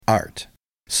art.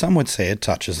 Some would say it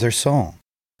touches their soul.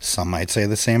 Some might say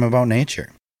the same about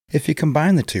nature. If you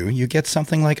combine the two, you get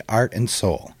something like art and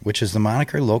soul, which is the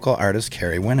moniker local artist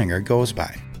Carrie Winninger goes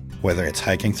by. Whether it's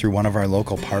hiking through one of our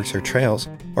local parks or trails,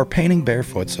 or painting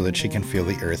barefoot so that she can feel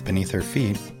the earth beneath her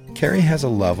feet, Carrie has a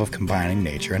love of combining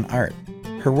nature and art.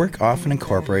 Her work often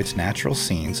incorporates natural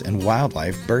scenes and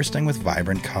wildlife bursting with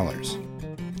vibrant colors.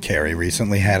 Carrie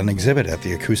recently had an exhibit at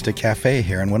the Acoustic Cafe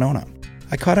here in Winona.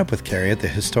 I caught up with Carrie at the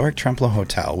historic Trempealeau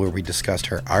Hotel where we discussed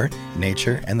her art,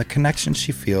 nature, and the connections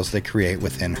she feels they create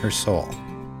within her soul.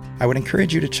 I would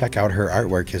encourage you to check out her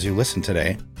artwork as you listen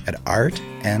today at Art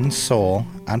and Soul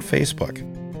on Facebook.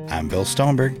 I'm Bill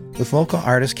Stoneberg with local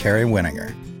artist Carrie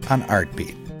Winninger on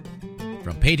Artbeat.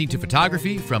 From painting to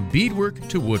photography, from beadwork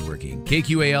to woodworking,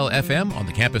 KQAL-FM on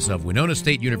the campus of Winona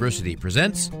State University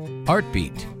presents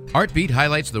Artbeat. Artbeat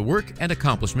highlights the work and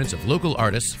accomplishments of local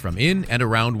artists from in and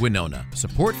around Winona.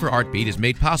 Support for Artbeat is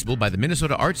made possible by the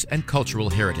Minnesota Arts and Cultural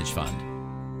Heritage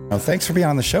Fund. Well, thanks for being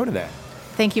on the show today.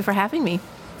 Thank you for having me.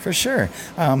 For sure.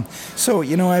 So,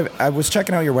 I was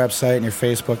checking out your website and your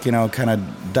Facebook, kind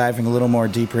of diving a little more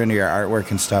deeper into your artwork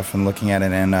and stuff and looking at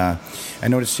it. And I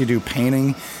noticed you do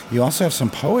painting. You also have some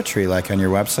poetry, like on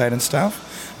your website and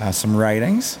stuff, some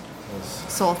writings.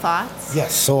 Soul Thoughts?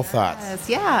 Yes, Soul Thoughts. Yes,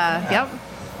 yeah. Yep.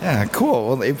 Yeah,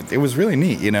 cool. Well, it was really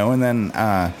neat, and then,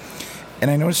 and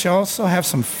I noticed you also have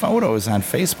some photos on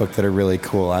Facebook that are really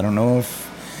cool. I don't know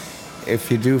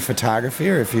if you do photography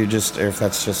or if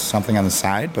that's just something on the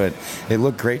side, but it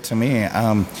looked great to me.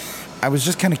 I was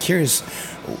just kind of curious,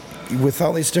 with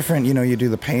all these different, you do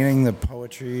the painting, the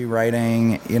poetry,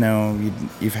 writing, you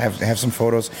have some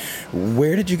photos.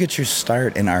 Where did you get your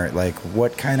start in art? Like,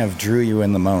 what kind of drew you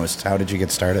in the most? How did you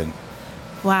get started?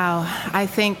 Wow. I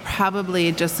think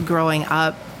probably just growing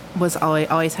up was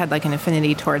always had like an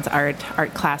affinity towards art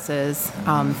classes,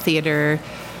 theater,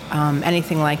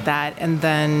 anything like that. And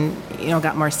then,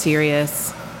 got more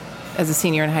serious as a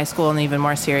senior in high school and even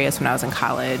more serious when I was in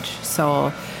college.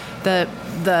 So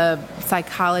the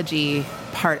psychology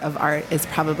part of art is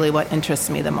probably what interests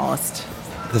me the most.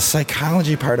 The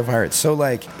psychology part of art. So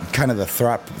like kind of the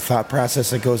thought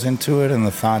process that goes into it and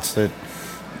the thoughts that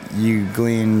you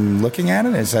glean looking at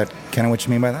it? Is that kind of what you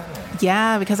mean by that?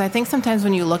 Yeah, because I think sometimes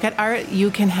when you look at art,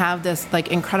 you can have this like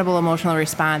incredible emotional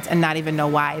response and not even know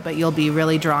why, but you'll be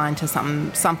really drawn to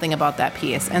something about that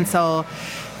piece. And so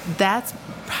that's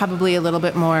probably a little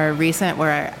bit more recent,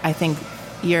 where I think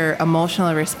your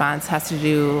emotional response has to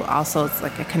do also, it's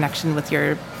like a connection with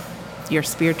your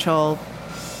spiritual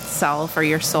self or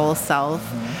your soul self,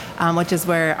 which is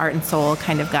where Art and Soul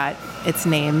kind of got its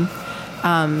name.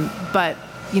 But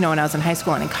when I was in high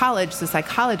school and in college, the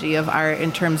psychology of art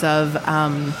in terms of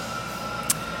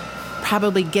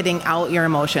probably getting out your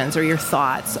emotions or your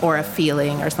thoughts or a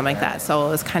feeling or something like that. So it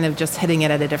was kind of just hitting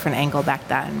it at a different angle back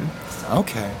then.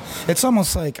 Okay. It's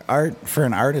almost like art for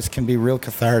an artist can be real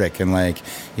cathartic and like,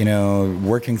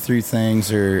 working through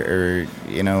things or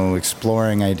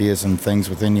exploring ideas and things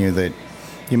within you that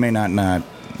you may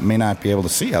not be able to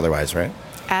see otherwise, right?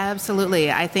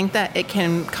 Absolutely. I think that it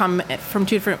can come from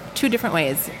two different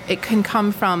ways. It can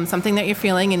come from something that you're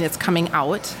feeling and it's coming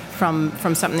out from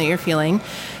something that you're feeling.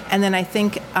 And then I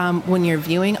think when you're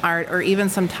viewing art, or even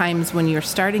sometimes when you're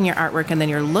starting your artwork and then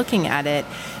you're looking at it,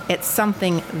 it's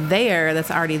something there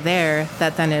that's already there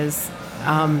that then is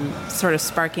sort of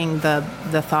sparking the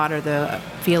thought or the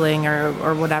feeling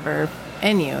or whatever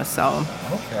in you. So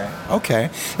Okay.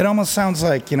 It almost sounds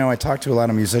like, I talk to a lot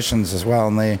of musicians as well,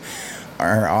 and they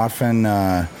are often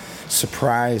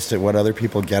surprised at what other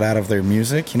people get out of their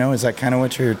music. Is that kind of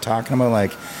what you're talking about?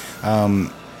 Like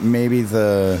maybe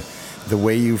the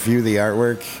way you view the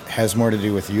artwork has more to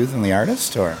do with you than the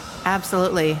artist, or?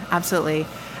 Absolutely.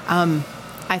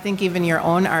 I think even your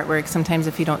own artwork, sometimes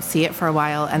if you don't see it for a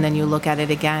while and then you look at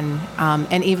it again,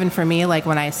 and even for me, like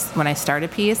when I start a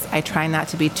piece, I try not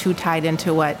to be too tied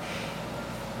into what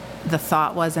the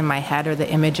thought was in my head or the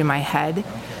image in my head.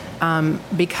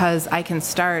 Because I can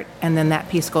start and then that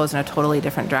piece goes in a totally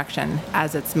different direction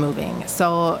as it's moving.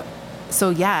 So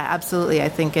yeah, absolutely. I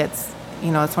think it's,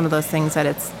 it's one of those things that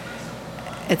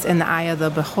it's in the eye of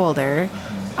the beholder,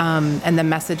 and the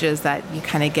messages that you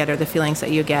kind of get or the feelings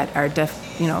that you get are,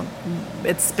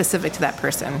 it's specific to that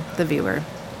person, the viewer.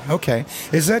 Okay.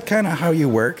 Is that kind of how you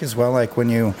work as well? Like when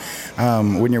you're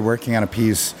working on a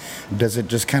piece, does it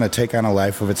just kind of take on a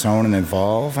life of its own and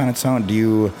evolve on its own? Do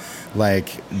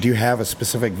you have a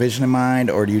specific vision in mind,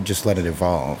 or do you just let it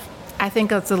evolve? I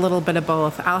think it's a little bit of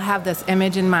both. I'll have this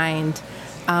image in mind,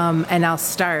 and I'll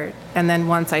start. And then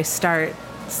once I start,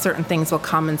 certain things will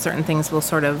come and certain things will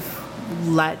sort of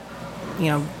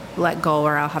let go,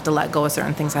 or I'll have to let go of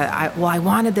certain things. I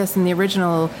wanted this in the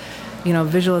original,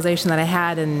 visualization that I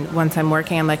had, and once I'm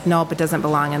working, I'm like, nope, it doesn't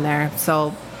belong in there.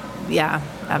 So, yeah,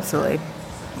 absolutely.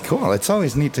 Cool. It's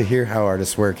always neat to hear how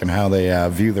artists work and how they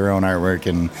view their own artwork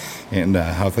and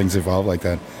how things evolve like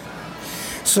that.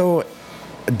 So,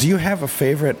 do you have a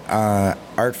favorite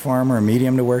art form or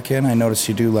medium to work in? I noticed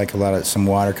you do like some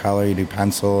watercolor, you do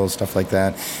pencil, stuff like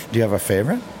that. Do you have a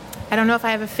favorite? I don't know if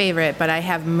I have a favorite, but I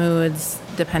have moods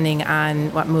depending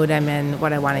on what mood I'm in,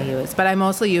 what I want to use. But I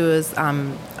mostly use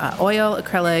oil,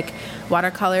 acrylic,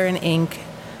 watercolor, and ink,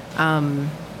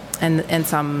 and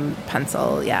some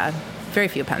pencil. Yeah, very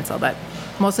few pencil, but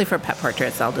mostly for pet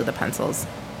portraits, I'll do the pencils.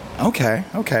 Okay,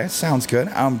 sounds good.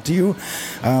 Do you?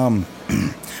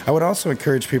 I would also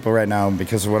encourage people right now,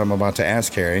 because of what I'm about to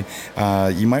ask Carrie,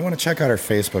 you might want to check out her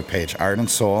Facebook page, Art and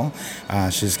Soul.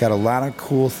 She's got a lot of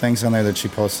cool things on there that she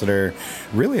posts that are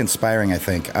really inspiring, I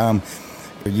think.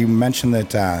 You mentioned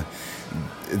that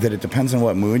it depends on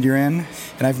what mood you're in,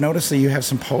 and I've noticed that you have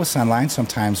some posts online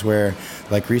sometimes where,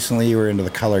 like recently you were into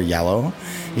the color yellow,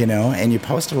 and you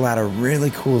posted a lot of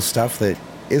really cool stuff that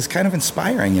is kind of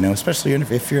inspiring, especially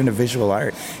if you're into visual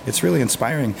art. It's really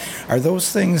inspiring. Are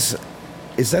those things,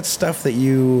 is that stuff that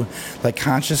you like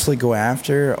consciously go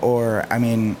after, or, I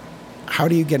mean, how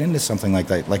do you get into something like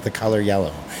that, like the color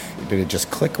yellow? Did it just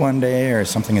click one day, or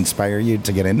something inspire you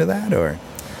to get into that, or?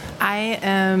 I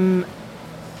am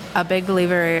a big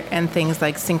believer in things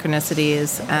like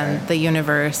synchronicities and the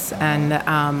universe, and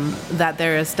that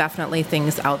there is definitely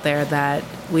things out there that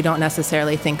we don't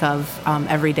necessarily think of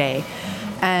every day.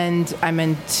 And I'm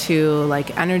into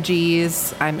like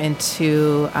energies. I'm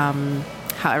into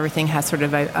how everything has sort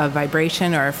of a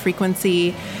vibration or a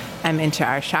frequency. I'm into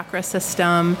our chakra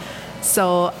system.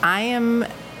 So I am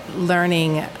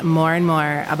learning more and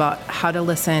more about how to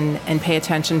listen and pay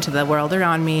attention to the world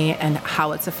around me and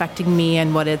how it's affecting me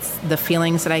and what it's the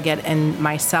feelings that I get in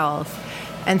myself.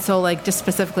 And so, like, just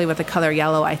specifically with the color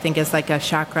yellow, I think is like a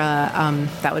chakra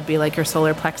that would be like your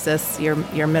solar plexus,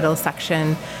 your middle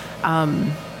section,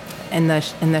 in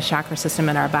the chakra system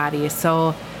in our body.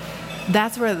 So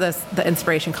that's where the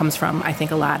inspiration comes from. I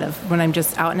think a lot of when I'm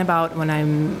just out and about, when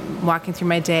I'm walking through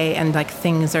my day, and like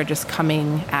things are just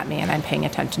coming at me, and I'm paying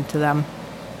attention to them.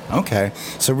 Okay,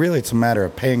 so really, it's a matter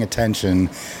of paying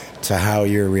attention to how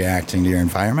you're reacting to your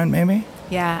environment, maybe.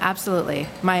 Yeah, absolutely.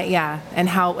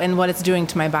 And what it's doing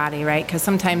to my body, right? Because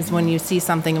sometimes when you see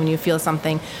something, when you feel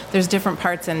something, there's different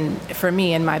parts for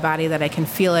me in my body that I can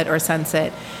feel it or sense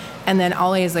it. And then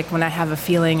always, like when I have a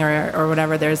feeling or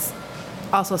whatever, there's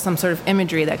also some sort of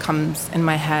imagery that comes in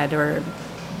my head, or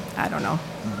I don't know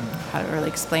how to really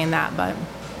explain that, but.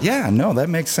 Yeah, no, that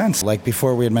makes sense. Like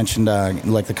before we had mentioned,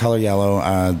 like the color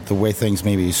yellow, the way things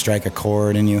maybe strike a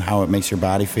chord in you, how it makes your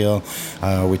body feel.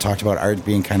 We talked about art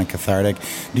being kind of cathartic.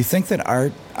 Do you think that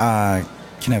art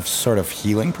can have sort of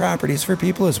healing properties for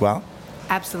people as well?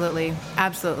 Absolutely.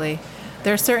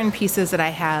 There are certain pieces that I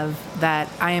have that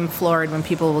I am floored when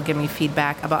people will give me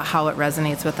feedback about how it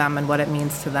resonates with them and what it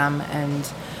means to them. And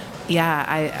yeah,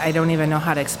 I don't even know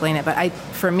how to explain it. But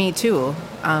for me too,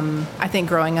 I think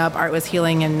growing up, art was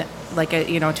healing in like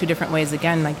two different ways.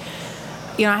 Again, like,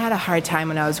 I had a hard time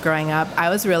when I was growing up. I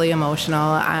was really emotional.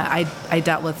 I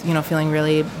dealt with feeling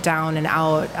really down and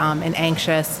out and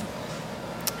anxious,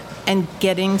 and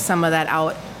getting some of that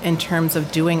out in terms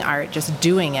of doing art, just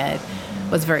doing it,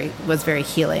 was very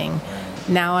healing.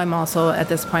 Now I'm also at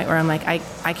this point where I'm like,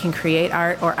 I can create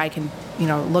art, or I can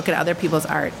look at other people's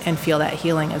art and feel that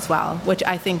healing as well, which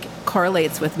I think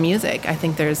correlates with music. I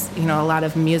think there's a lot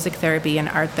of music therapy and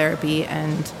art therapy,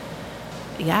 and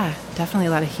yeah, definitely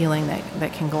a lot of healing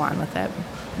that can go on with it.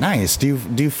 Nice. Do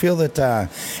you feel that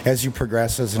as you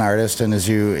progress as an artist and as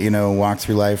you walk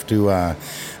through life,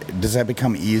 does that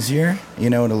become easier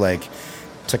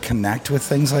to connect with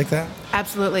things like that?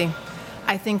 Absolutely.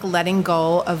 I think letting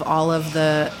go of all of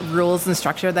the rules and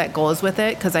structure that goes with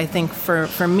it, because I think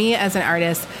for me as an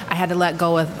artist, I had to let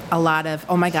go of a lot of,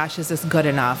 oh my gosh, is this good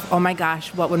enough? Oh my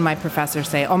gosh, what would my professor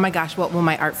say? Oh my gosh, what will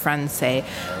my art friends say?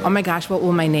 Oh my gosh, what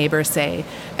will my neighbors say?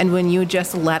 And when you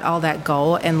just let all that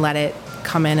go and let it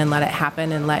come in and let it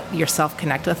happen and let yourself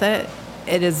connect with it,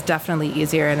 it is definitely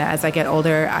easier. And as I get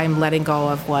older, I'm letting go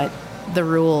of what the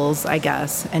rules, I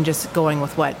guess, and just going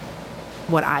with what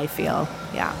I feel.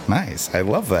 Yeah. Nice. I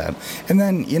love that. And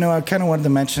then, I kind of wanted to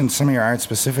mention some of your art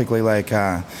specifically, like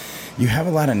you have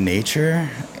a lot of nature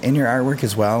in your artwork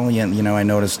as well. I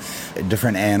noticed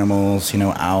different animals,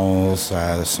 owls,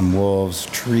 some wolves,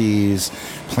 trees,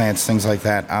 plants, things like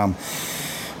that.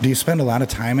 Do you spend a lot of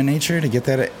time in nature to get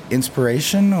that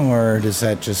inspiration, or does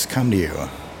that just come to you?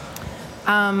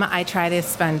 I try to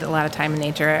spend a lot of time in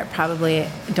nature. I probably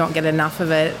don't get enough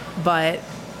of it, but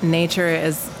nature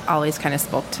is always kind of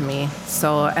spoke to me.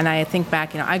 So, and I think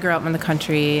back, I grew up in the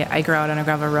country. I grew out on a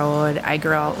gravel road. I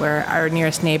grew out where our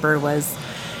nearest neighbor was,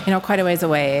 quite a ways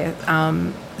away.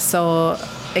 So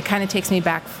it kind of takes me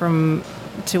back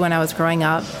to when I was growing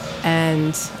up.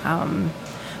 And,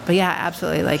 but yeah,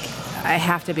 absolutely. Like, I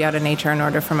have to be out in nature in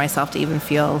order for myself to even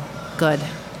feel good.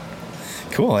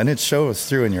 Cool, and it shows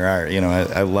through in your art.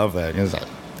 I love that.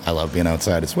 I love being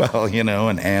outside as well,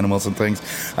 and animals and things.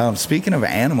 Speaking of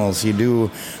animals, you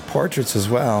do portraits as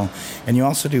well, and you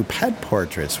also do pet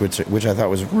portraits, which I thought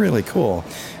was really cool.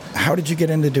 How did you get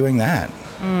into doing that?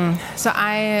 So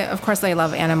I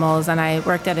love animals, and I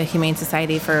worked at a humane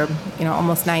society for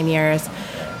almost 9 years,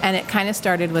 and it kind of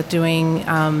started with doing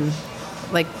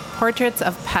portraits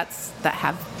of pets that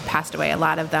have passed away. A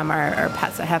lot of them are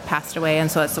pets that have passed away, and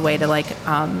so it's a way to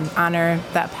honor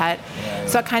that pet.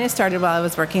 So it kind of started while I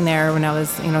was working there, when I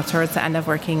was towards the end of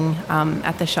working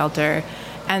at the shelter,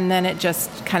 and then it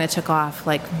just kind of took off.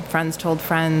 Like, friends told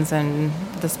friends, and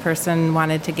this person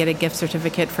wanted to get a gift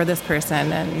certificate for this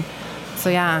person, and so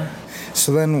yeah.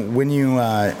 So then when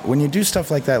you do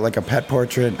stuff like that, like a pet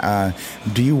portrait,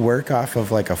 do you work off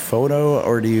of like a photo,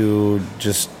 or do you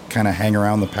just kind of hang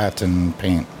around the pet and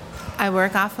paint? I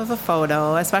work off of a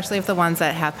photo, especially if the ones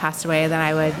that have passed away, then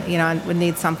I would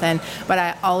need something. But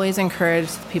I always encourage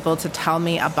people to tell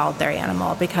me about their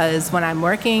animal, because when I'm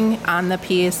working on the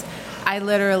piece, I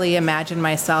literally imagine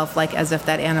myself like as if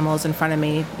that animal is in front of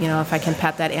me, if I can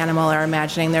pet that animal, or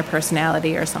imagining their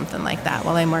personality or something like that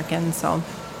while I'm working. So.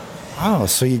 Oh,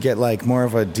 so you get like more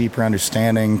of a deeper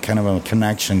understanding, kind of a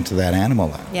connection to that animal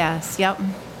then? Yes, yep.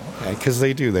 Because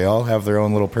they do. They all have their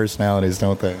own little personalities,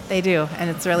 don't they? They do,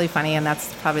 and it's really funny, and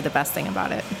that's probably the best thing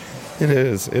about it. It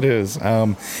is.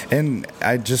 And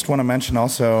I just want to mention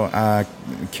also,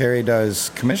 Carrie does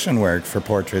commission work for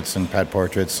portraits and pet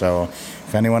portraits, so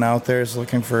if anyone out there is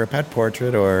looking for a pet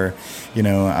portrait, or,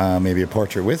 maybe a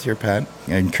portrait with your pet,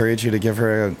 I encourage you to give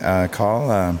her a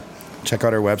call, check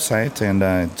out her website,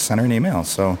 and send her an email.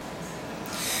 So.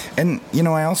 And,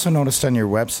 I also noticed on your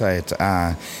website,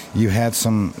 you had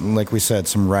some, like we said,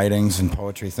 some writings and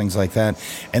poetry, things like that.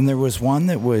 And there was one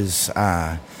that was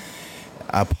a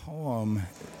poem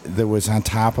that was on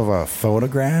top of a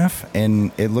photograph,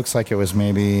 and it looks like it was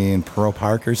maybe in Pearl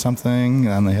Park or something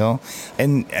on the hill.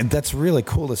 And that's really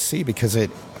cool to see, because I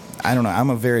don't know, I'm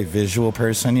a very visual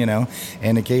person,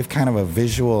 and it gave kind of a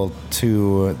visual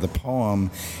to the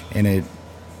poem, and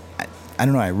I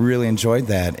don't know, I really enjoyed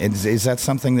that. Is that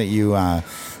something that you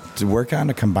work on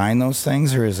to combine those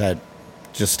things, or is that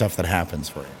just stuff that happens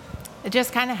for you? It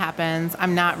just kind of happens.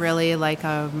 I'm not really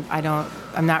I'm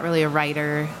not really a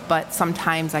writer, but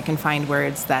sometimes I can find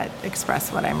words that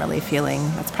express what I'm really feeling.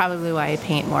 That's probably why I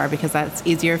paint more, because that's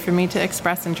easier for me to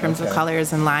express in terms of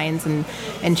colors and lines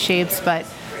and shapes. But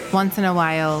once in a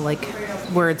while,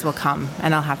 words will come,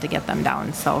 and I'll have to get them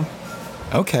down. So.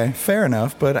 Okay, fair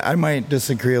enough, but I might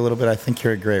disagree a little bit. I think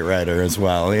you're a great writer as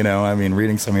well.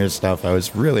 Reading some of your stuff, I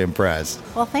was really impressed.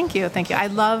 Well, thank you. I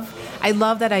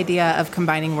love that idea of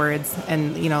combining words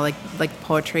and, like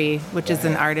poetry, which is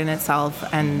an art in itself,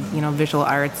 and, visual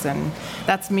arts, and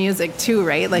that's music too,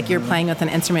 right? Like, you're playing with an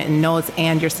instrument and notes,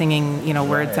 and you're singing,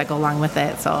 words that go along with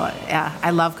it. So, yeah, I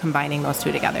love combining those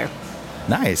two together.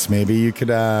 Nice. Maybe you could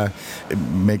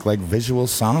make like visual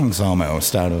songs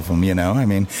almost out of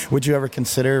them, would you ever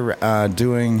consider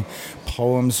doing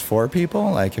poems for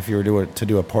people? Like if you were to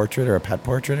do a portrait or a pet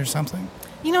portrait or something?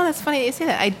 That's funny you say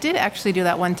that. I did actually do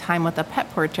that one time with a pet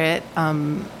portrait.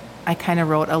 I kind of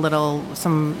wrote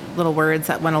some little words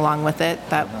that went along with it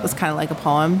that was kind of like a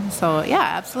poem. So yeah,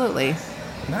 absolutely.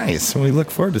 Nice. We look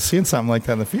forward to seeing something like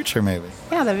that in the future, maybe.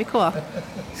 Yeah, that'd be cool.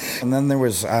 And then there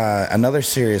was another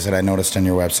series that I noticed on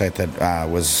your website that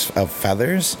was of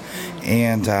feathers.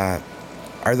 And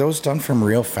are those done from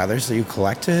real feathers that you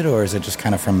collected, or is it just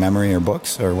kind of from memory or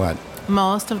books, or what?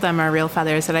 Most of them are real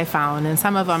feathers that I found, and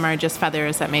some of them are just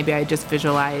feathers that maybe I just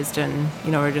visualized and,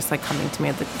 were just like coming to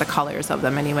me, the colors of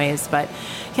them anyways. But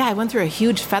yeah, I went through a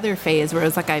huge feather phase where it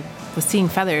was like I was seeing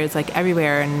feathers like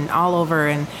everywhere and all over,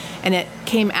 and it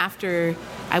came after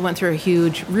I went through a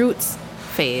huge roots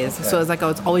phase. Okay. So it was like I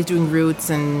was always doing roots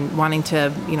and wanting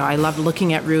to, I loved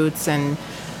looking at roots and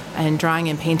drawing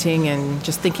and painting and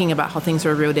just thinking about how things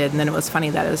were rooted. And then it was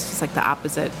funny that it was just like the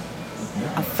opposite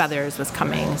of feathers was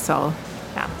coming. So,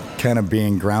 yeah. Kind of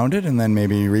being grounded and then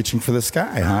maybe reaching for the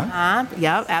sky, huh?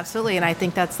 Yeah, absolutely. And I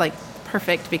think that's like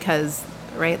perfect because,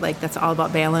 right, like that's all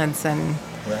about balance and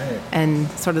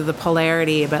sort of the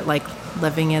polarity, but like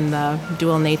living in the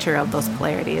dual nature of those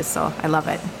polarities. So I love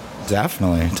it.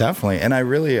 Definitely. And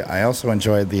I also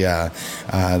enjoyed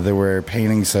there were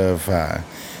paintings of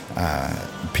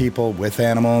people with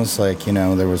animals, like,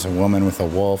 there was a woman with a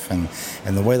wolf, and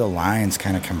the way the lines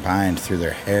kind of combined through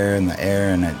their hair and the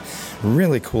air, and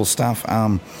really cool stuff.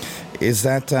 Is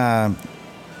that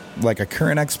like a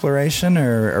current exploration,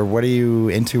 or what are you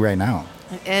into right now?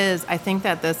 It is. I think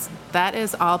that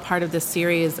is all part of the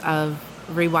series of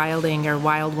Rewilding, or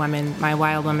Wild Women, my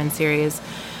Wild Women series.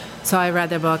 So I read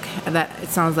the book that it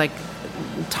sounds like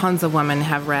tons of women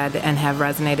have read and have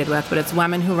resonated with, but it's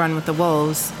Women Who Run with the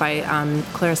Wolves by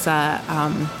Clarissa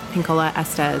Pinkola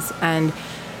Estes, and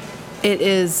it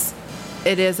is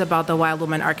about the wild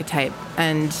woman archetype,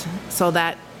 and so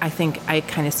that I think I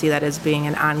kind of see that as being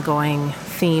an ongoing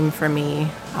theme for me,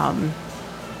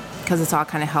 because it's all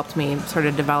kind of helped me sort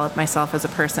of develop myself as a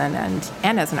person and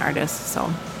as an artist.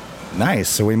 So nice.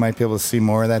 So we might be able to see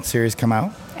more of that series come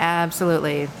out?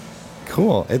 Absolutely.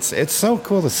 Cool. It's so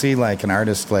cool to see like an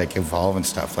artist like evolve and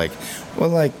stuff. Like,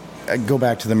 go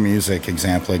back to the music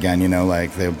example again.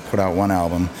 Like they put out one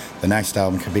album, the next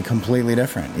album could be completely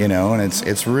different. And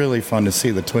it's really fun to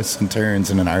see the twists and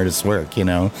turns in an artist's work.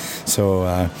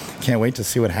 So can't wait to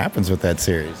see what happens with that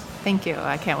series. Thank you.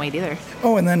 I can't wait either.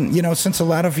 Oh, and then since a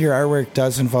lot of your artwork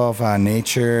does involve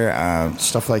nature,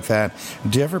 stuff like that,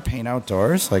 do you ever paint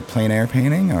outdoors, like plein air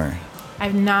painting, or?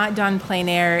 I've not done plein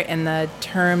air in the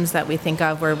terms that we think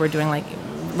of where we're doing like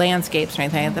landscapes or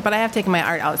anything like that, but I have taken my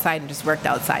art outside and just worked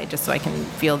outside just so I can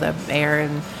feel the air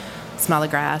and smell the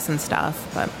grass and stuff.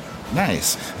 But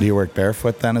nice. Do you work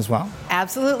barefoot then as well?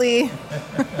 Absolutely.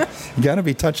 You got to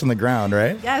be touching the ground,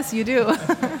 right? Yes, you do.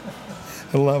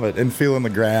 I love it. And feeling the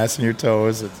grass in your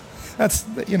toes. That's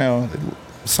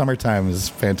summertime is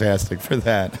fantastic for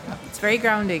that. It's very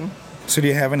grounding. So do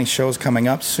you have any shows coming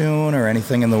up soon or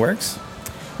anything in the works?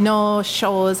 No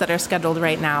shows that are scheduled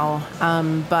right now,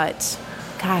 but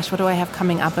gosh, what do I have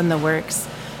coming up in the works?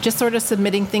 Just sort of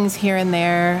submitting things here and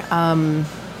there, and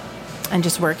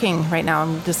just working right now.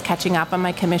 I'm just catching up on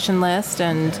my commission list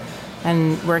and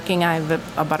working. I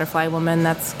have a butterfly woman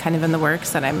that's kind of in the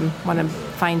works that I want to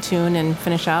fine tune and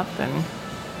finish up. And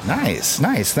nice.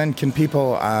 Then can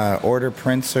people order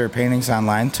prints or paintings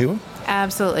online too?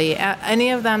 Absolutely. Any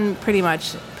of them, pretty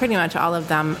much all of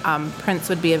them, prints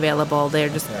would be available. They're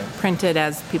just printed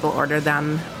as people order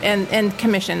them, and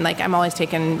commission. Like I'm always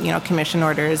taking, commission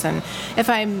orders. And if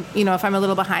I'm a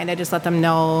little behind, I just let them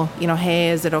know,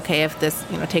 hey, is it okay if this,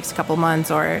 takes a couple months,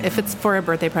 or if it's for a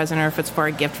birthday present or if it's for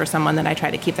a gift for someone, then I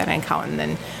try to keep that in account and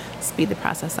then speed the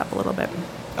process up a little bit.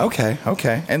 Okay.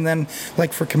 And then,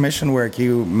 like, for commission work,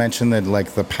 you mentioned that,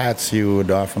 like, the pets, you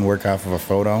would often work off of a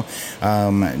photo.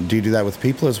 Do you do that with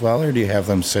people as well, or do you have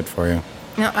them sit for you?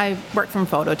 No, I work from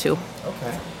photo, too.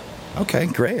 Okay,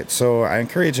 great. So I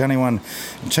encourage anyone,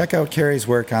 check out Carrie's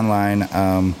work online.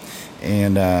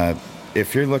 And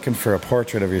if you're looking for a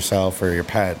portrait of yourself or your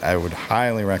pet, I would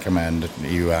highly recommend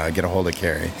you get a hold of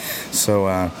Carrie.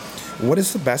 So what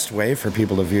is the best way for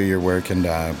people to view your work and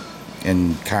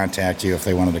contact you if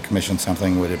they wanted to commission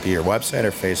something? Would it be your website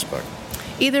or Facebook?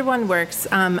 Either one works.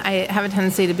 I have a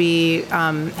tendency to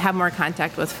have more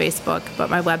contact with Facebook, but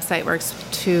my website works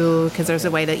too, because there's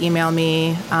a way to email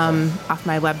me off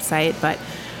my website. But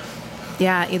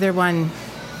yeah, either one.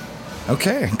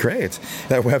 Okay, great.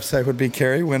 That website would be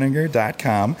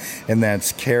CarrieWinninger.com, and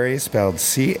that's Carrie spelled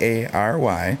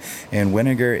C-A-R-Y, and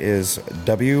Winninger is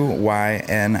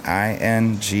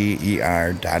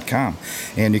WYNINGER.com.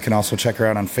 And you can also check her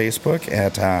out on Facebook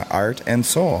at Art and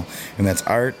Soul, and that's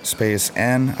Art space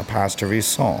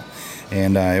N''Soul.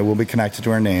 And it will be connected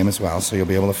to her name as well, so you'll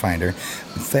be able to find her.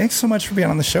 Thanks so much for being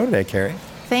on the show today, Carrie.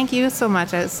 Thank you so much.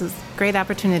 This is a great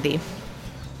opportunity.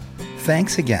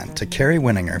 Thanks again to Carrie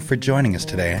Winninger for joining us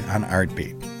today on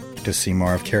Artbeat. To see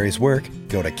more of Carrie's work,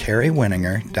 go to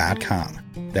CarrieWinninger.com.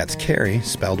 That's Carrie,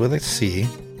 spelled with a C,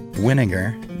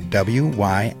 Winninger,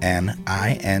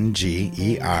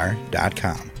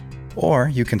 WYNINGER.com. Or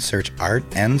you can search Art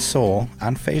and Soul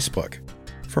on Facebook.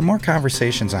 For more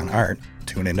conversations on art,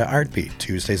 tune into Artbeat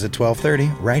Tuesdays at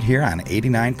 12:30 right here on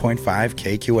 89.5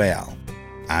 KQAL.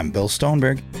 I'm Bill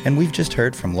Stoneberg, and we've just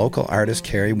heard from local artist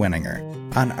Carrie Winninger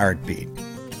on Artbeat.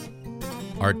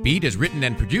 Artbeat is written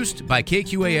and produced by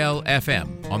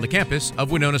KQAL-FM on the campus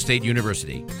of Winona State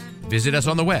University. Visit us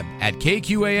on the web at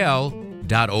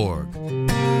kqal.org.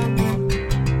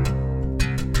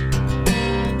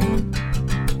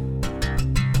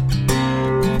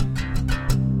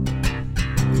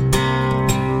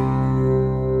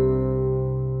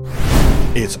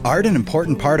 Is art an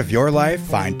important part of your life?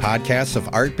 Find podcasts of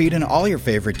Artbeat and all your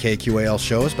favorite KQAL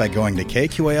shows by going to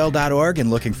kqal.org and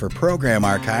looking for program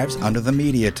archives under the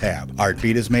Media tab.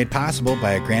 Artbeat is made possible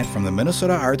by a grant from the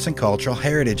Minnesota Arts and Cultural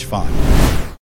Heritage Fund.